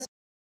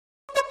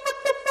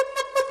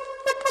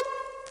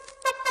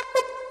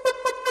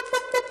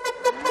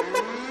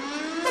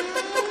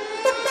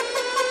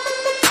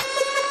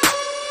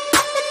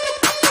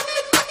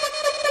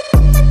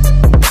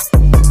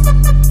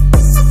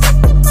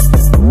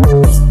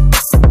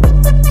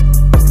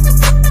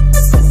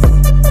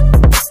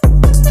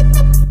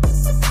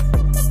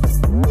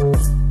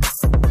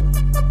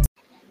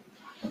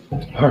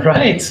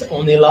Alright,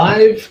 on est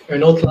live,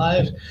 un autre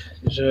live.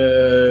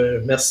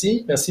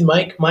 Merci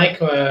Mike. Mike,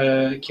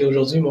 qui est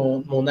aujourd'hui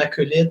mon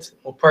acolyte,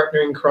 mon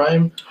partner in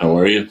crime. How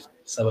are you?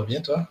 Ça va bien,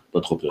 toi?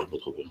 Pas trop pire.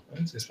 Ouais,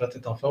 j'espère que tu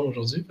es en forme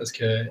aujourd'hui parce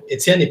que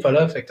Étienne n'est pas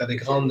là, fait que tu as des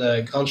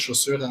grandes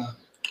chaussures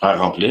à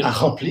remplir.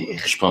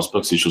 Je pense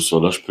pas que ces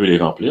chaussures-là, je peux les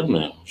remplir,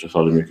 mais je vais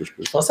faire le mieux que je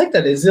peux. Je pensais que tu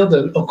allais dire,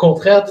 au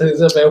contraire, tu allais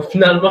dire,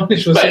 finalement, les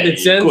chaussures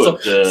d'Étienne,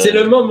 c'est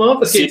le moment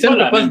parce qu'Étienne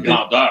ne peut pas se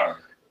grandeur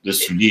de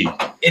souliers.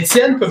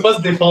 Étienne ne peut pas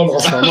se défendre en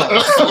ce moment.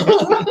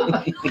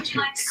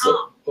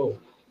 Oh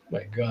my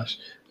gosh.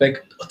 Fait que,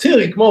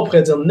 théoriquement, on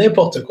pourrait dire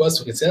n'importe quoi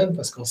sur Étienne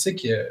parce qu'on sait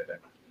qu'il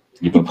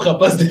ne pourra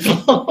pas se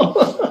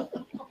défendre.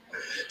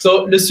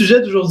 Le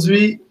sujet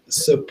d'aujourd'hui,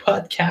 ce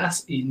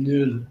podcast est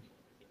nul.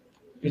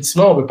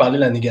 Ultimement, on veut parler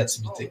de la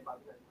négativité.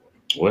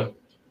 Ouais.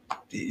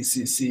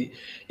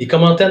 Les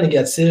commentaires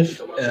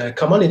négatifs,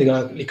 comment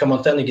les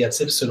commentaires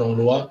négatifs, selon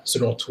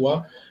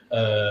toi,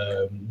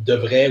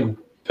 devraient ou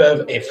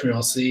peuvent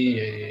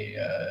influencer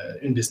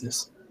une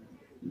business?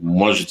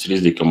 Moi,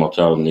 j'utilise des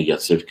commentaires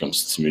négatifs comme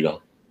stimulant.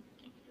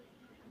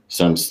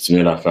 Ça me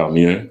stimule à faire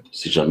mieux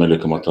si jamais le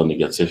commentaire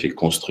négatif est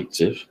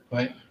constructif.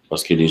 Ouais.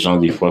 Parce que les gens,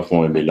 des fois,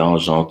 font un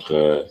mélange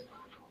entre,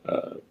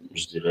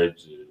 je dirais,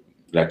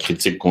 de la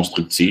critique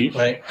constructive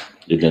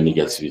et de la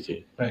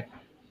négativité. Ouais.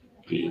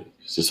 Puis,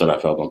 c'est ça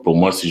l'affaire. Donc, pour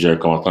moi, si j'ai un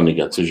commentaire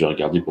négatif, je vais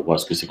regarder pour voir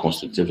est-ce que c'est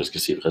constructif, est-ce que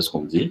c'est vrai ce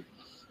qu'on me dit.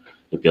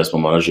 Et puis, à ce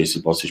moment-là, j'ai essayé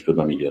de voir si je peux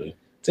m'améliorer.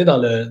 Tu sais, dans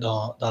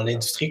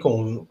l'industrie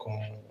qu'on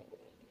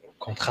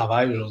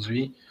travaille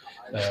aujourd'hui,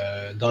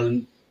 dans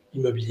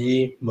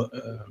l'immobilier,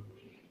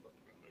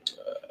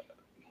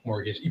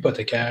 mortgage,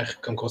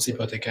 hypothécaire, comme conseiller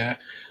hypothécaire,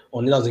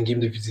 on est dans une game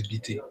de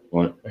visibilité.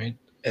 Ouais. Right?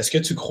 Est-ce que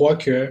tu crois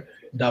que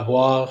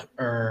d'avoir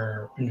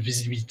une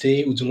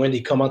visibilité ou du moins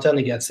des commentaires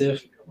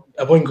négatifs,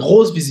 avoir une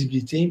grosse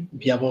visibilité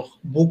puis avoir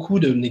beaucoup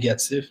de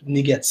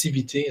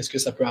négativité, est-ce que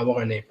ça peut avoir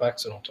un impact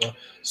selon toi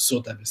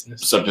sur ta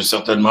business? Ça peut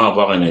certainement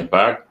avoir un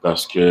impact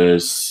parce que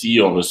si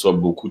on reçoit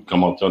beaucoup de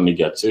commentaires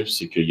négatifs,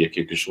 c'est qu'il y a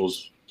quelque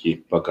chose qui n'est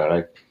pas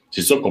correct.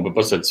 C'est sûr qu'on ne peut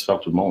pas satisfaire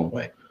tout le monde.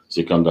 Ouais.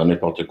 C'est comme dans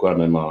n'importe quoi,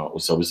 même au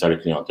service à la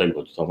clientèle, il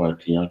va tout avoir un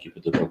client qui est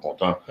peut-être pas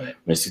content. Ouais.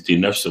 Mais si tu es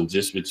 9 sur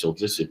 10, 8 sur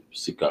 10,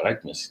 c'est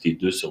correct. Mais si tu es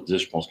 2 sur 10,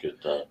 je pense que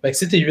tu as...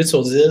 Si tu es 8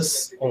 sur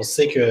 10, on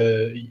sait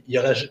que tu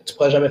ne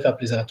pourras jamais faire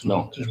plaisir à tout le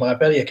monde. Je me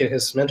rappelle, il y a quelques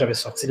semaines, j'avais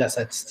sorti la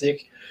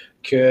statistique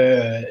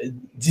que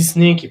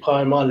Disney, qui est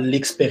probablement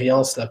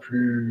l'expérience la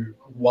plus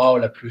wow,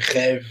 la plus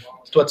rêve.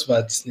 Toi, tu vas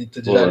à Disney, tu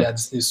es déjà allé à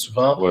Disney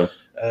souvent. Ouais.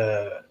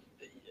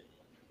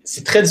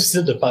 C'est très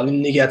difficile de parler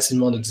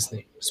négativement de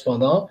Disney.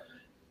 Cependant,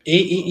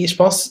 et je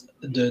pense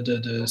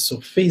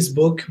sur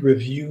Facebook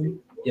Review,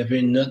 il y avait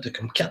une note de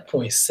comme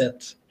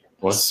 4.7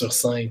 sur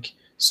 5.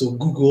 Sur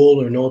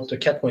Google, une autre de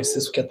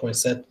 4.6 ou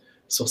 4.7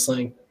 sur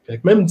 5. Fait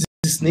que même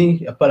Disney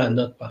n'a pas la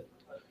note.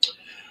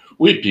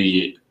 Oui,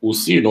 puis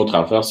aussi une autre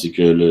affaire, c'est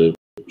que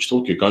je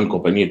trouve que quand une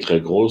compagnie est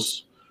très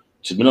grosse,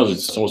 tu te mets dans une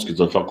situation où tu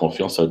dois faire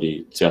confiance à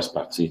des tierces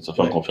parties, tu dois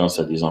faire confiance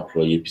à des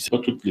employés. Puis c'est pas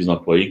tous les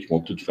employés qui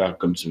vont tout faire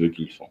comme tu veux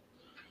qu'ils le font.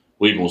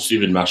 Oui, ils vont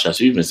suivre une marche à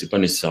suivre, mais c'est pas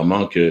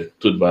nécessairement que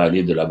tout va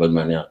aller de la bonne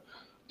manière.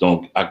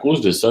 Donc, à cause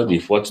de ça, des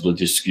fois, tu dois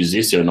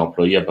t'excuser si un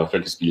employé n'a pas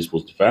fait ce qu'il est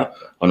supposé faire,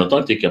 en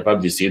autant que tu es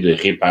capable d'essayer de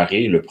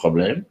réparer le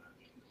problème.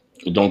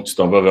 Donc, tu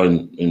t'en vas vers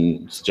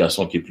une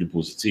situation qui est plus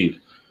positive.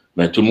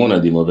 Mais tout le monde a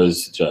des mauvaises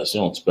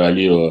situations. Tu peux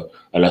aller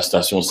à la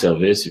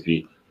station-service et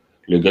puis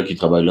le gars qui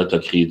travaille là t'a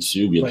crié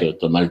dessus ou bien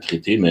t'a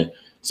maltraité, mais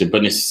c'est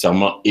pas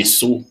nécessairement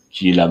Esso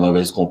qui est la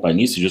mauvaise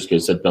compagnie, c'est juste que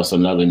cette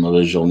personne-là avait une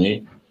mauvaise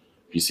journée,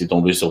 puis c'est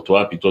tombé sur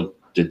toi, puis toi,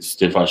 tu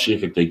t'es fâché,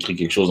 fait que tu as écrit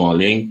quelque chose en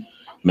ligne,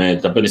 mais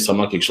tu n'as pas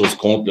nécessairement quelque chose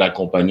contre la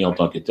compagnie en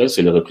tant que telle,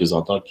 c'est le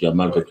représentant qui a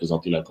mal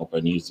représenté la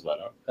compagnie.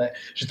 Voilà.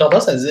 J'ai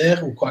tendance à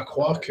dire ou à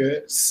croire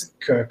que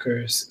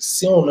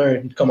si on a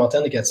un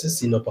commentaire négatif,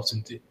 c'est une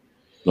opportunité.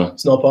 Ouais.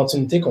 C'est une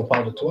opportunité qu'on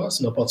parle de toi,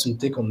 c'est une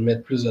opportunité qu'on te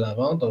mette plus de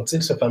l'avant. Donc, tu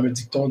sais, ce fameux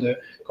dicton de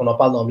qu'on en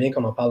parle dans bien,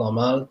 qu'on en parle dans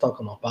mal, tant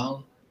qu'on en parle,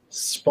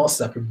 je pense que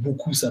ça peut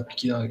beaucoup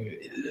s'appliquer dans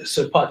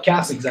ce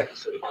podcast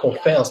qu'on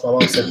fait en ce moment,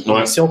 cette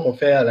émission qu'on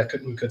fait à la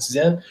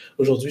quotidienne.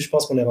 Aujourd'hui, je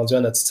pense qu'on est rendu à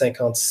notre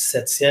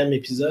 57e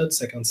épisode,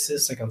 56,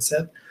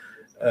 57.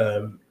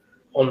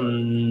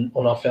 On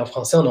en fait en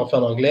français, on en fait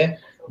en anglais.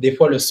 Des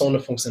fois, le son ne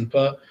fonctionne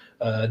pas.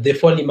 Des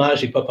fois,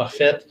 l'image n'est pas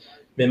parfaite.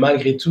 Mais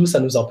malgré tout, ça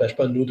ne nous empêche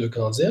pas, nous, de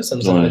grandir. Ça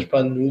ne nous empêche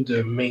pas, nous,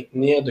 de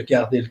maintenir, de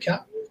garder le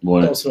cap.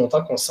 Tant aussi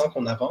longtemps qu'on sent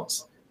qu'on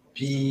avance.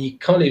 Puis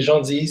quand les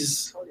gens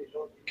disent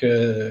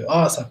que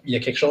il y a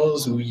quelque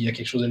chose ou il y a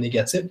quelque chose de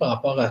négatif par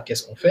rapport à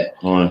qu'est-ce qu'on fait,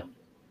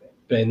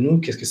 ben nous,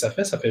 qu'est-ce que ça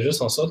fait? Ça fait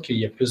juste en sorte qu'il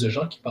y a plus de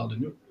gens qui parlent de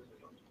nous.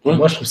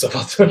 Moi, je trouve ça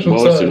partout.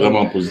 C'est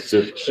vraiment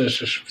positif.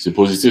 C'est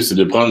positif, c'est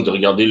de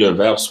regarder le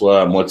verre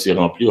soit à moitié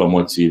rempli ou à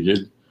moitié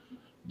vide.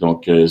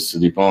 Donc, ça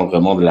dépend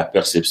vraiment de la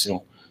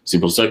perception. C'est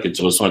pour ça que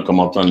tu reçois un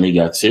commentaire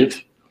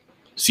négatif.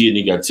 S'il est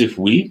négatif,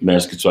 oui, mais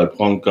est-ce que tu vas le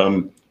prendre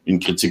comme une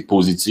critique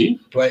positive?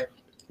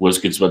 Ou est-ce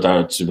que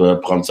tu vas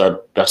prendre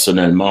ça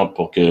personnellement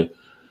pour que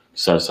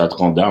ça te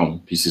rend down?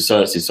 Puis c'est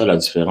ça la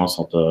différence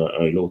entre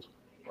un et l'autre.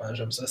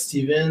 J'aime ça.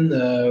 Steven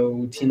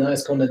ou Tina,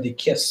 est-ce qu'on a des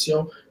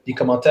questions les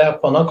commentaires.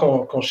 Pendant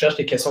qu'on cherche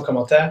les questions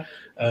commentaires,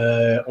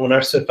 on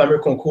a ce fameux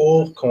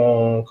concours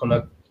qu'on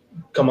a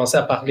commencé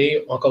à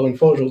parler. Encore une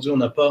fois, aujourd'hui,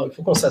 il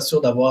faut qu'on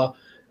s'assure d'avoir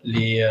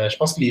je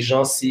pense que les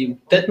gens,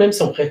 peut-être même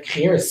si on pourrait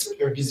créer un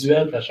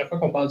visuel, à chaque fois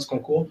qu'on parle du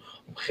concours,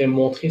 on pourrait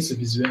montrer ce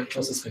visuel. Je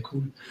pense que ce serait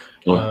cool.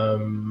 Ouais.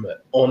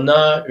 On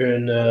a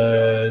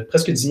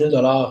presque 10 000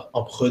 $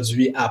 en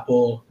produits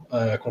Apple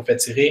qu'on fait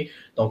tirer.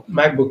 Donc,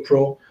 MacBook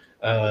Pro,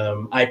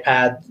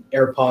 iPad,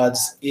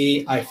 AirPods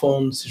et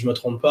iPhone, si je ne me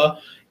trompe pas.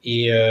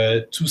 Et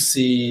tous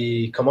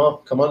ces...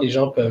 Comment les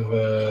gens peuvent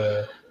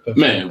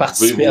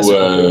participer à ce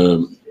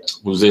concours?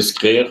 Vous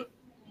inscrire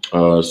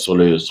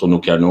sur nos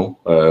canaux,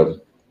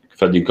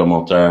 faire des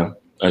commentaires,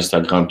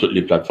 Instagram, toutes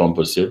les plateformes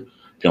possibles.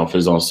 Puis en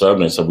faisant ça,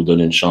 ça vous donne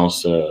une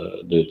chance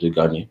de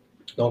gagner.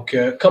 Donc,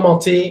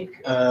 commentez,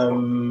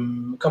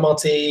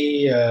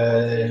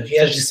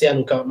 réagissez à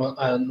nos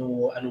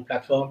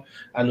plateformes,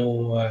 à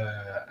nos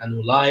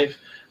lives.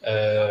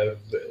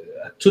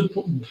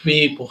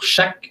 Pour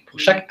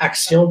chaque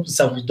action,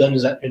 ça vous donne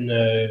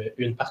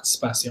une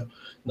participation.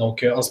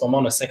 Donc, en ce moment,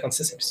 on a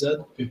 56 épisodes.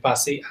 Vous pouvez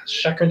passer à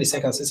chacun des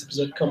 56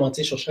 épisodes,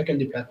 commenter sur chacune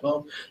des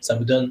plateformes. Ça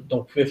vous donne,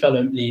 donc, vous pouvez faire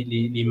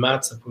les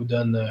maths, ça vous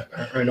donne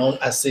un nombre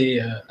assez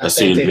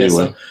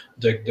intéressant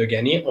élevé, de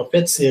gagner. On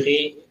fait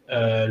tirer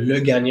le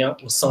gagnant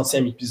au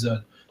 100e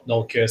épisode.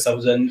 Donc, ça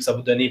vous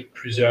donne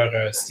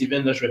plusieurs...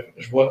 Steven, là,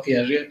 je vois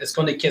réagir. Est-ce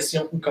qu'on a des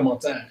questions ou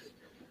commentaires?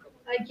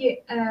 OK.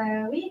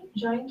 Oui,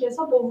 j'ai une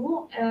question pour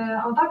vous.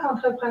 En tant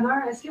qu'entrepreneur,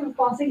 est-ce que vous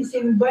pensez que c'est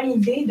une bonne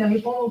idée de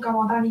répondre aux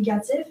commentaires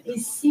négatifs? Et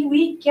si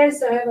oui, quelle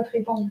serait votre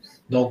réponse?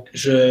 Donc,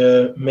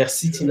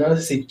 merci Tina.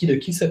 C'est de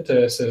qui cette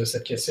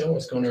question?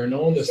 Est-ce qu'on a un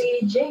nom? C'est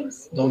James.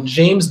 Donc,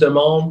 James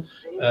demande...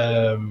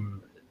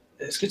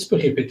 Est-ce que tu peux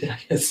répéter la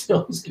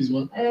question?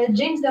 Excuse-moi.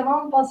 James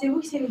demande,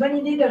 pensez-vous que c'est une bonne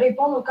idée de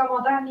répondre aux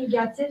commentaires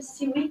négatifs?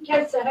 Si oui,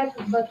 quelle serait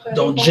votre réponse?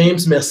 Donc, James,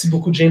 merci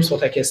beaucoup, James, pour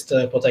ta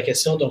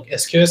question. Donc,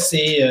 est-ce que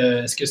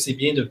c'est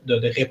bien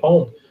de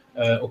répondre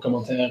aux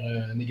commentaires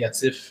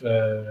négatifs,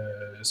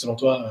 selon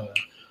toi?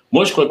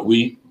 Moi, je crois que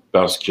oui,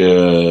 parce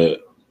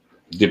que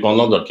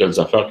dépendant de quelles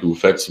affaires que vous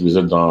faites, si vous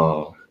êtes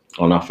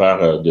en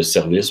affaires de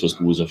service, ou est-ce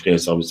que vous offrez un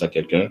service à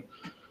quelqu'un,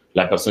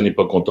 la personne n'est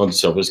pas contente du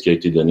service qui a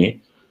été donné.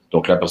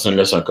 Donc, la personne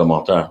laisse un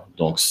commentaire.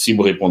 Donc, si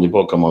vous ne répondez pas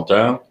au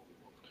commentaire,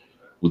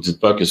 vous ne dites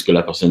pas que ce que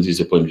la personne dit,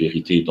 ce n'est pas une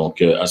vérité. Donc,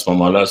 à ce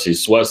moment-là, c'est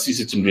soit, si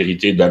c'est une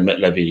vérité,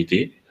 d'admettre la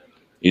vérité.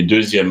 Et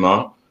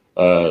deuxièmement,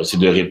 c'est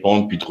de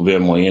répondre puis trouver un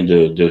moyen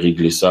de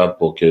régler ça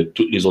pour que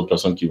toutes les autres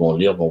personnes qui vont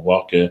lire vont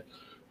voir que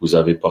vous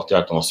avez porté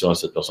attention à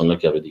cette personne-là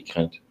qui avait des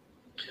craintes.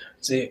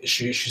 Je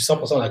suis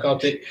 100% d'accord.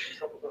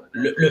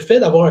 Le fait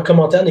d'avoir un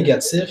commentaire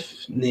négatif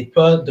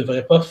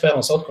devrait pas faire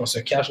en sorte qu'on se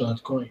cache dans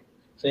notre coin.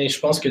 Je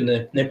pense que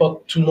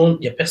n'importe tout le monde,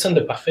 il n'y a personne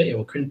de parfait, il n'y a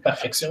aucune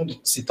perfection.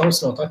 C'est tant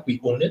aussi longtemps que we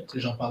own it.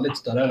 J'en parlais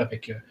tout à l'heure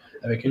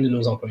avec une de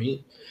nos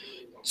employés.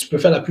 Tu peux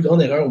faire la plus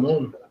grande erreur au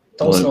monde.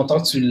 Tant aussi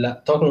longtemps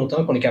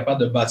qu'on est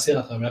capable de bâtir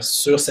à travers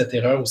sur cette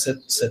erreur ou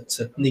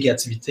cette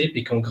négativité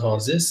puis qu'on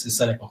grandisse, c'est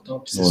ça l'important.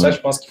 Puis c'est ça, je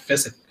pense, qui fait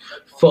cette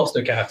force de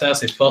caractère,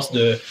 cette force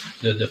de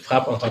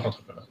frappe en tant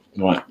qu'entrepreneur.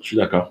 Oui, je suis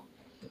d'accord.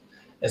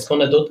 Est-ce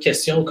qu'on a d'autres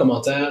questions ou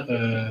commentaires?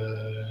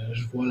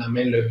 Je vois la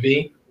main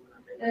levée.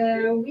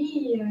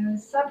 Oui,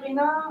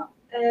 Sabrina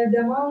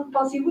demande,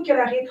 pensez-vous que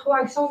la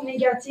rétroaction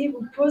négative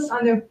vous pousse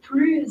à ne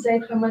plus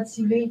être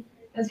motivé?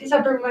 Est-ce que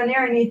ça peut mener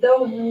à un état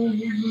où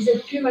vous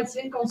êtes plus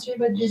motivé de continuer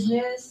votre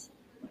business?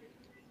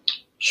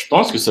 Je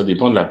pense que ça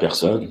dépend de la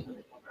personne.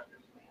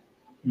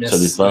 Ça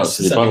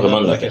dépend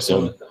vraiment de la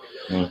personne.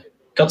 Ouais.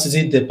 Quand tu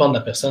dis dépend de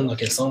la personne, dans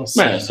quel sens?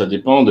 Ça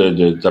dépend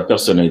de ta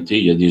personnalité.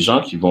 Il y a des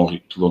gens qui vont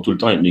tout le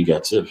temps être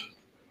négatifs.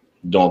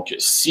 Donc,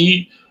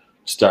 si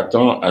tu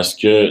t'attends à ce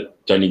que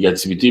ta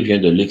négativité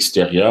vienne de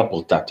l'extérieur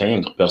pour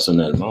t'atteindre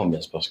personnellement,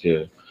 c'est parce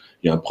qu'il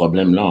y a un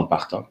problème là en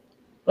partant.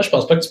 Moi, je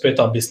pense pas que tu peux être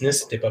en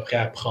business si tu n'es pas prêt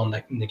à prendre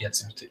la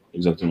négativité.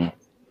 Exactement.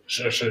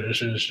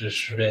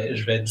 Je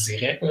vais être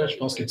direct. Là. Je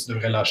pense que tu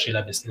devrais lâcher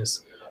la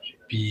business.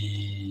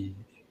 Puis,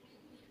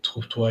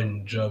 trouve-toi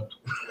une job.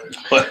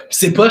 Ouais.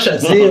 C'est poche à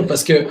dire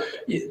parce que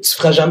tu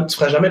feras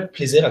jamais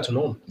plaisir à tout le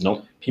monde.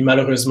 Non. Puis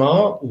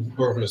malheureusement ou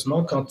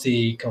heureusement, quand tu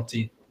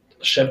es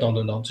chef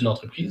d'une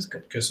entreprise,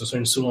 que ce soit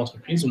une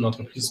sous-entreprise ou une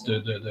entreprise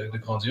de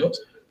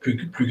grandiose,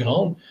 plus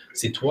grande,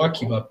 c'est toi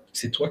qui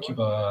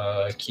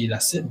est la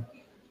cible.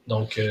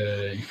 Donc,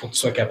 il faut que tu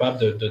sois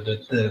capable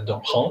d'en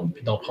prendre,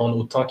 puis d'en prendre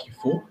autant qu'il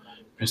faut,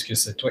 puisque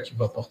c'est toi qui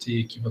dois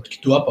porter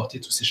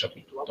tous ces chapeaux.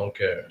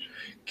 Donc,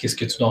 qu'est-ce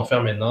que tu dois en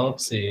faire maintenant?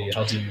 C'est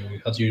comment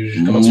tu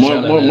gères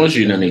moi,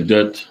 j'ai une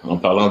anecdote en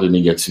parlant de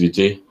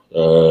négativité. Tout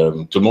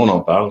le monde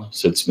en parle.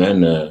 Cette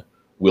semaine,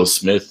 Will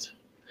Smith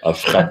a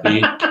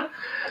frappé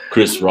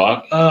Chris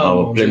Rock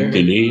en pleine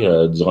télé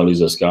durant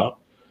les Oscars.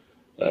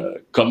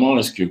 Comment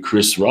est-ce que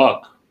Chris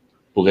Rock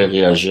pourrait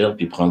réagir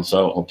et prendre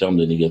ça en termes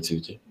de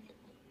négativité?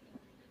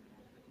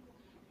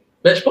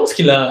 Je pense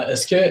qu'il a.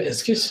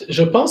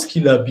 Je pense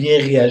qu'il a bien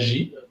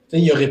réagi.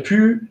 Il aurait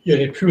pu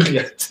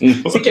réagir.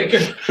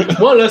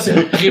 Moi, là, c'est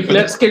un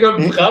réflexe. Quelqu'un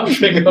me frappe, je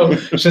fais comme.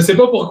 Je sais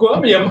pas pourquoi,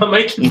 mais il y a ma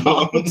main qui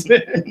monte.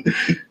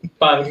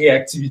 par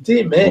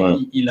réactivité, mais Ouais.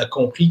 il a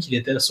compris qu'il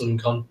était sur une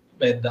grande...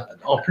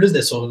 en plus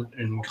d'être sur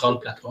une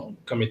grande plateforme,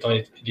 comme étant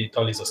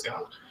les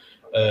Oscars,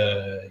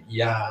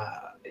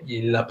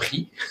 il l'a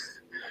pris.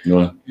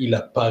 Ouais. Il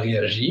n'a pas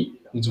réagi,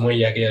 ou du moins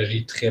il a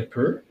réagi très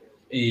peu,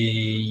 et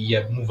il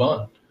a move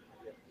on.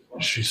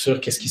 Je suis sûr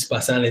qu'est-ce qui se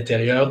passait à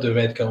l'intérieur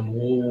devait être comme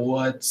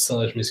what,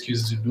 ça, je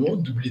m'excuse du mot,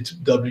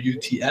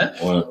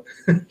 WTF. Ouais.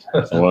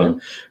 Ouais.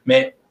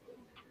 Mais,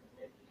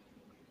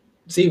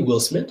 tu sais, Will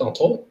Smith,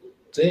 entre autres,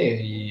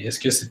 est-ce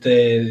que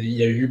il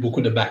y a eu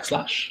beaucoup de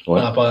backslash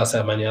par rapport à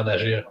sa manière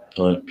d'agir?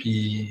 Ouais.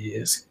 Puis,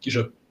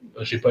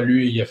 j'ai pas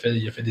lu, il a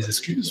fait des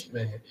excuses,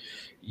 mais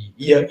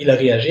il a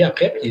réagi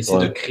après, puis il a essayé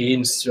de créer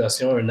une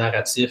situation, une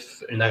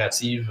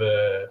narrative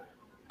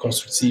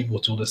constructive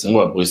autour de ça.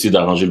 Ouais, pour essayer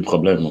d'arranger le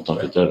problème en tant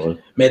que tel. Ouais.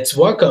 Mais tu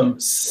vois, comme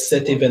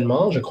cet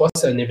événement, je crois que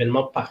c'est un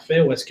événement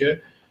parfait où est-ce que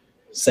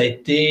ça a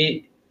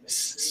été...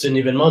 C'est un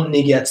événement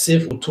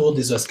négatif autour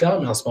des Oscars,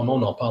 mais en ce moment,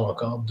 on en parle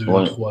encore 2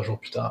 ou 3 jours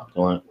plus tard.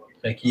 Ouais.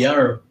 Fait qu'il y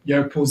a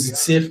un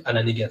positif à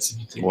la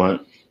négativité. Ouais.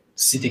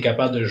 Si tu es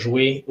capable de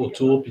jouer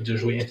autour puis de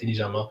jouer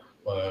intelligemment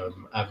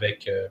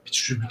puis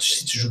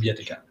si tu joues bien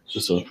tes cartes. C'est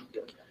ça.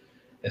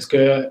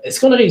 Est-ce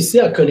qu'on a réussi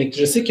à connecter?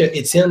 Je sais que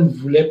Étienne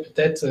voulait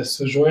peut-être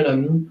se joindre à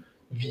nous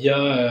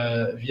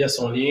via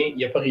son lien. Il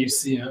n'a pas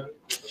réussi. Hein?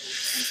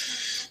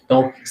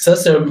 Donc, ça,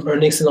 c'est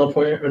un excellent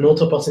point. Une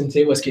autre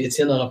opportunité où est-ce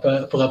qu'Étienne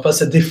ne pourra pas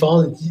se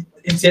défendre.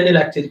 Étienne et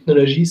la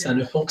technologie, ça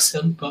ne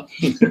fonctionne pas.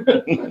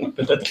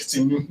 Peut-être que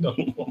c'est nous.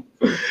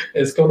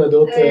 Est-ce qu'on a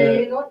d'autres...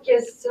 Une autre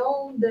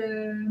question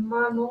de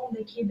Manon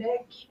de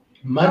Québec.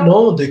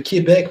 Manon de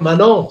Québec.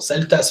 Manon,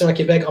 salutations à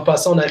Québec. En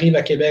passant, on arrive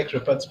à Québec. Je ne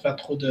vais pas faire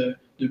trop de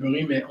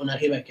bruit, mais on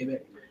arrive à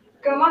Québec.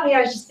 Comment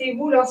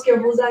réagissez-vous lorsque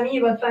vos amis et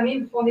votre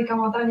famille vous font des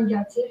commentaires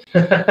négatifs?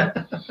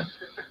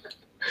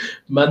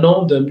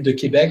 Manon de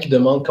Québec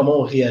demande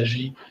comment on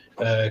réagit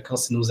quand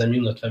c'est nos amis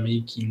ou notre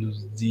famille qui nous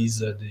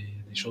disent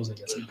des choses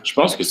négatives. Je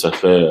pense que ça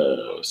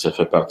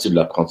fait partie de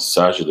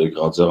l'apprentissage et de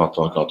grandir en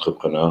tant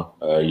qu'entrepreneur.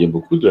 Il y a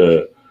beaucoup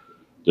de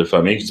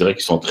familles, je dirais,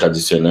 qui sont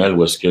traditionnelles,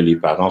 où est-ce que les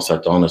parents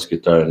s'attendent à ce que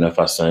tu aies un 9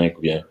 à 5,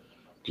 ou bien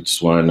que tu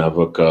sois un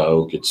avocat,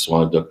 ou que tu sois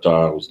un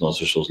docteur, ou dans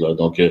ces choses-là.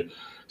 Donc,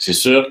 c'est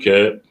sûr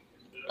que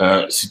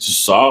si tu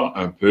sors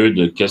un peu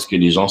de qu'est-ce que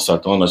les gens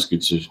s'attendent à ce que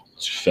tu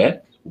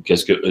fais, ou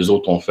qu'est-ce que eux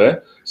autres ont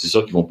fait, c'est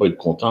sûr qu'ils vont pas être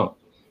contents.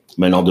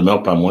 Mais n'en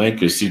demeure pas moins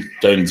que si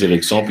tu as une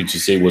direction puis tu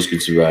sais où est-ce que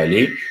tu veux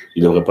aller,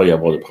 il ne devrait pas y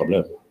avoir de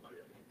problème.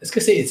 Est-ce que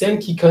c'est Étienne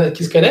qui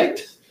se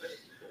connecte?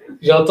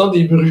 J'entends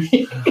des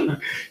bruits.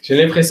 J'ai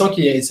l'impression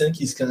qu'il y a Étienne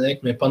qui se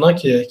connecte, mais pendant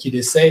qu'il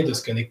essaye de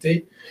se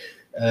connecter,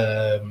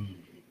 la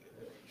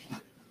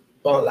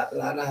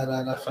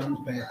famille,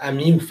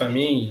 amis ou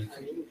famille,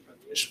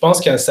 je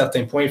pense qu'à un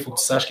certain point, il faut que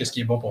tu saches ce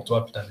qui est bon pour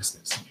toi et ta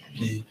business.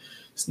 Puis,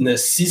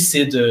 si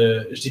c'est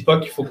je dis pas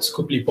qu'il faut que tu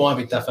coupes les ponts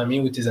avec ta famille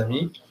ou tes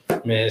amis,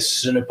 mais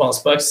je ne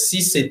pense pas que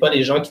si c'est pas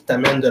les gens qui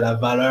t'amènent de la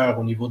valeur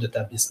au niveau de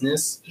ta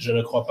business, je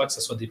ne crois pas que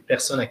ce soit des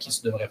personnes à qui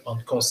tu devrais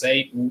prendre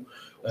conseil ou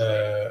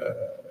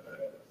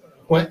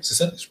ouais, c'est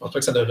ça. Je pense pas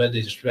que ça devrait être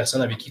des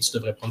personnes avec qui tu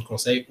devrais prendre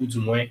conseil ou du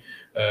moins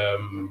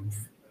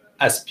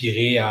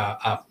aspirer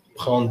à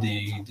prendre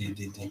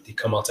des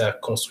commentaires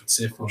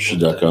constructifs. Je suis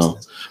d'accord.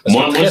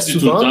 Moi, très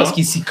souvent, parce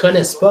qu'ils s'y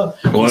connaissent pas.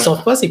 Ils ne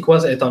savent pas c'est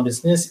quoi être en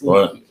business.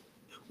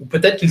 Ou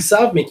peut-être qu'ils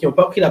savent, mais qu'ils n'ont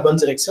pas pris la bonne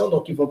direction.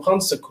 Donc, ils vont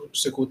prendre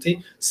ce côté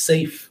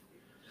safe.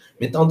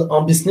 Mais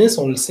en business,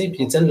 on le sait,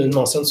 puis Étienne le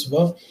mentionne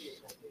souvent,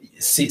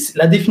 c'est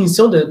la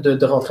définition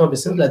de rentrer en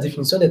business, la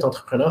définition d'être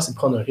entrepreneur, c'est de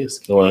prendre un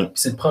risque.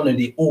 C'est de prendre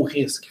des hauts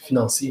risques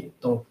financiers.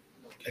 Donc,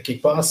 à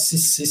quelque part, si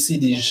c'est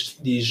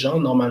des gens,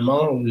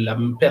 normalement, où la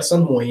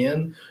personne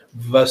moyenne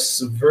veut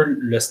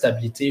la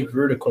stabilité,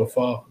 veut le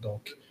confort.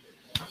 Donc,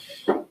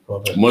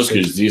 moi, ce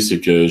que je dis, c'est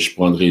que je ne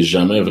prendrai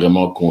jamais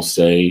vraiment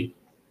conseil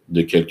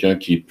de quelqu'un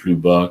qui est plus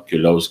bas que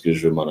là où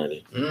je veux m'en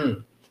aller.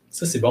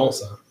 Ça, c'est bon,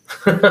 ça.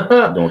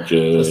 Donc,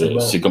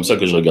 c'est comme ça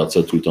que je regarde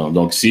ça tout le temps.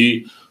 Donc,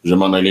 si je vais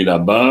m'en aller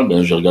là-bas,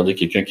 ben, je vais regarder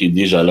quelqu'un qui est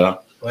déjà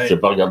là. Je ne vais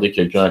pas regarder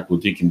quelqu'un à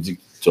côté qui me dit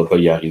que tu ne vas pas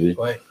y arriver.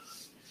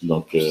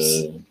 Donc,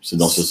 c'est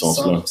dans ce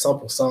sens-là.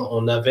 100%.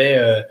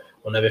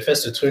 On avait fait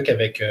ce truc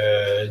avec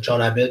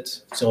John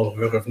Abbott, si on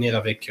veut revenir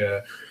avec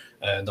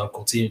dans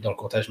le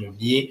comptage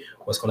immobilier,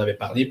 où est-ce qu'on avait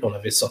parlé, puis on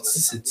avait sorti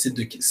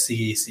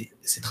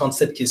ces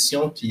 37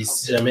 questions, puis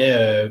si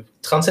jamais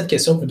 37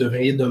 questions que vous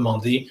devriez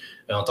demander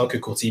en tant que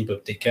courtier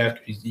hypothécaire,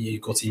 puis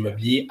courtier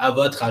immobilier, à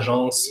votre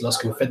agence,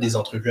 lorsque vous faites des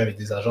entrevues avec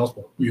des agences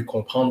pour mieux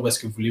comprendre où est-ce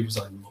que vous voulez vous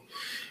enligner.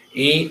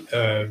 Et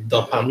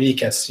parmi les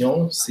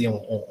questions,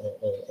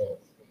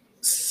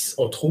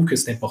 on trouve que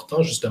c'est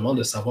important justement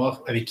de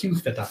savoir avec qui vous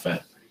faites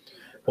affaire.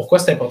 Pourquoi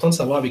c'est important de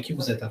savoir avec qui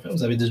vous êtes affaire?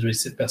 Vous avez des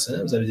objectifs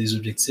personnels, vous avez des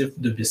objectifs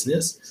de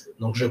business.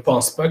 Donc, je ne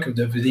pense pas que vous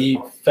devriez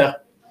faire...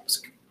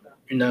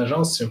 Une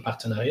agence, c'est un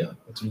partenariat.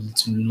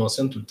 Tu le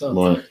mentionnes tout le temps.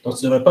 Donc, tu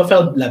ne devrais pas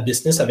faire de la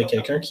business avec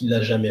quelqu'un qui ne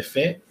l'a jamais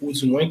fait ou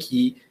du moins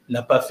qui ne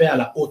l'a pas fait à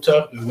la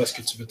hauteur de où est-ce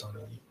que tu veux t'en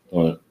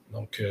aller.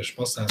 Donc, je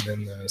pense que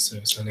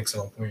c'est un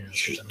excellent point.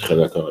 Je suis très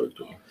d'accord avec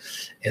toi.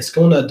 Est-ce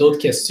qu'on a d'autres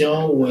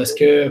questions ou est-ce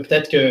que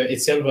peut-être que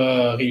Étienne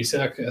va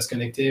réussir à se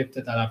connecter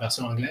peut-être à la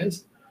version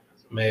anglaise?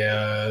 Mais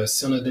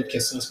si on a d'autres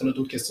questions, est-ce qu'on a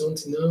d'autres questions,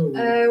 Tina? Ou...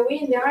 Oui,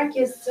 une dernière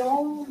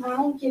question.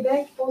 Manon de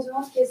Québec pose une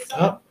autre question.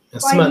 Ah,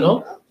 merci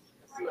Manon.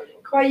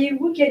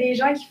 Croyez-vous que les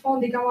gens qui font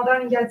des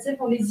commentaires négatifs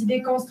ont des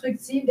idées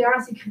constructives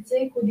derrière ces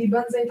critiques ou des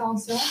bonnes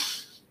intentions?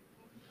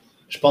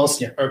 Je pense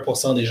qu'il y a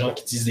 1% des gens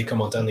qui disent des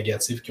commentaires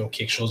négatifs qui ont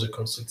quelque chose de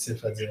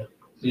constructif à dire.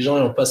 Les gens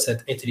n'ont pas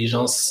cette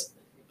intelligence,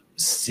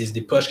 c'est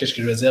des poches, qu'est-ce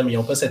que je veux dire, mais ils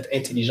n'ont pas cette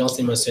intelligence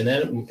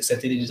émotionnelle ou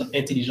cette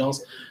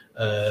intelligence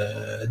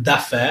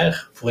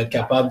d'affaires pour être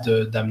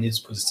capable d'amener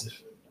du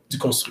positif,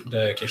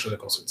 de quelque chose de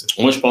constructif.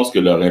 Moi, je pense que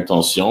leur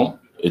intention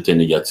était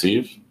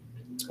négative,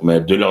 mais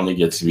de leur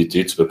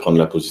négativité, tu peux prendre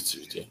la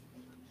positivité,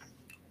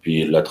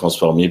 puis la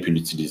transformer, puis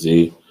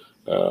l'utiliser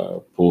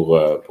pour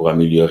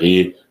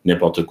améliorer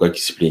n'importe quoi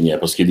qui se plaignait.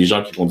 Parce qu'il y a des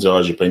gens qui vont dire «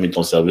 Ah, j'ai pas aimé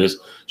ton service,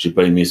 j'ai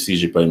pas aimé ci,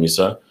 j'ai pas aimé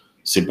ça ».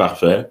 C'est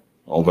parfait.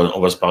 On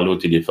va se parler au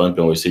téléphone,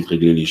 puis on va essayer de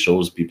régler les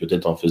choses, puis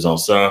peut-être en faisant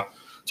ça,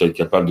 tu vas être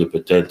capable de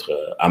peut-être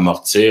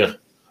amortir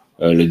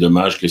les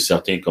dommages que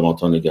certains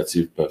commentaires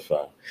négatifs peuvent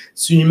faire.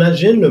 Tu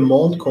imagines le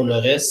monde qu'on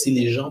aurait si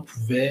les gens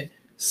pouvaient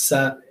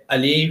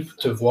aller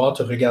te voir,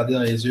 te regarder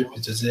dans les yeux, puis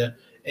te dire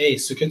 « Hey,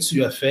 ce que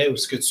tu as fait ou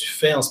ce que tu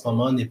fais en ce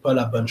moment n'est pas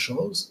la bonne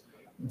chose.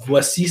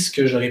 Voici ce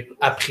que j'aurais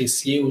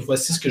apprécié ou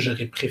voici ce que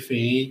j'aurais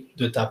préféré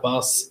de ta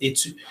part et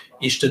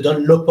je te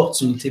donne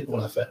l'opportunité pour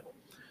la faire. »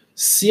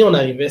 Si on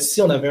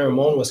avait un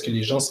monde où est-ce que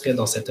les gens seraient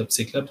dans cette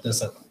optique-là,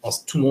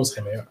 tout le monde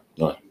serait meilleur.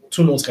 Ouais.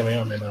 Tout le monde serait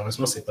meilleur, mais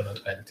malheureusement, c'est pas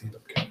notre réalité.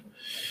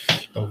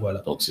 Donc voilà.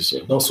 Donc c'est ça.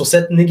 Donc sur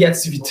cette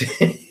négativité,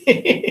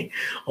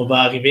 on va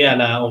arriver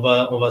on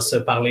va se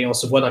parler, on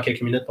se voit dans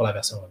quelques minutes pour la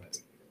version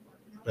anglaise.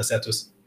 Merci à tous.